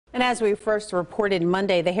And as we first reported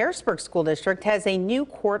Monday, the Harrisburg School District has a new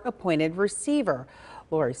court-appointed receiver.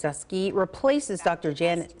 Lori Suski replaces Dr.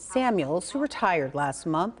 Janet Samuels, who retired last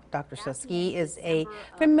month. Dr. Suski is a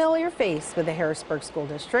familiar face with the Harrisburg School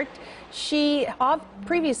District. She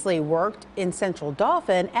previously worked in Central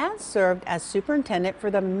Dauphin and served as superintendent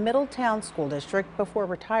for the Middletown School District before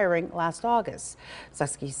retiring last August.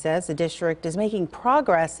 Suski says the district is making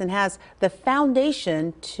progress and has the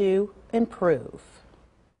foundation to improve.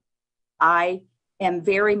 I am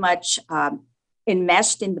very much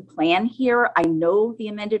enmeshed in the plan here. I know the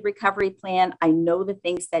amended recovery plan. I know the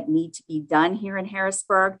things that need to be done here in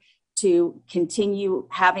Harrisburg to continue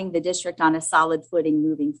having the district on a solid footing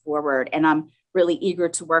moving forward. And I'm really eager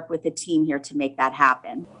to work with the team here to make that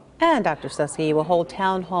happen. And Dr. Suski will hold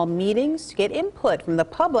town hall meetings to get input from the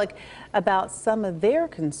public about some of their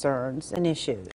concerns and issues.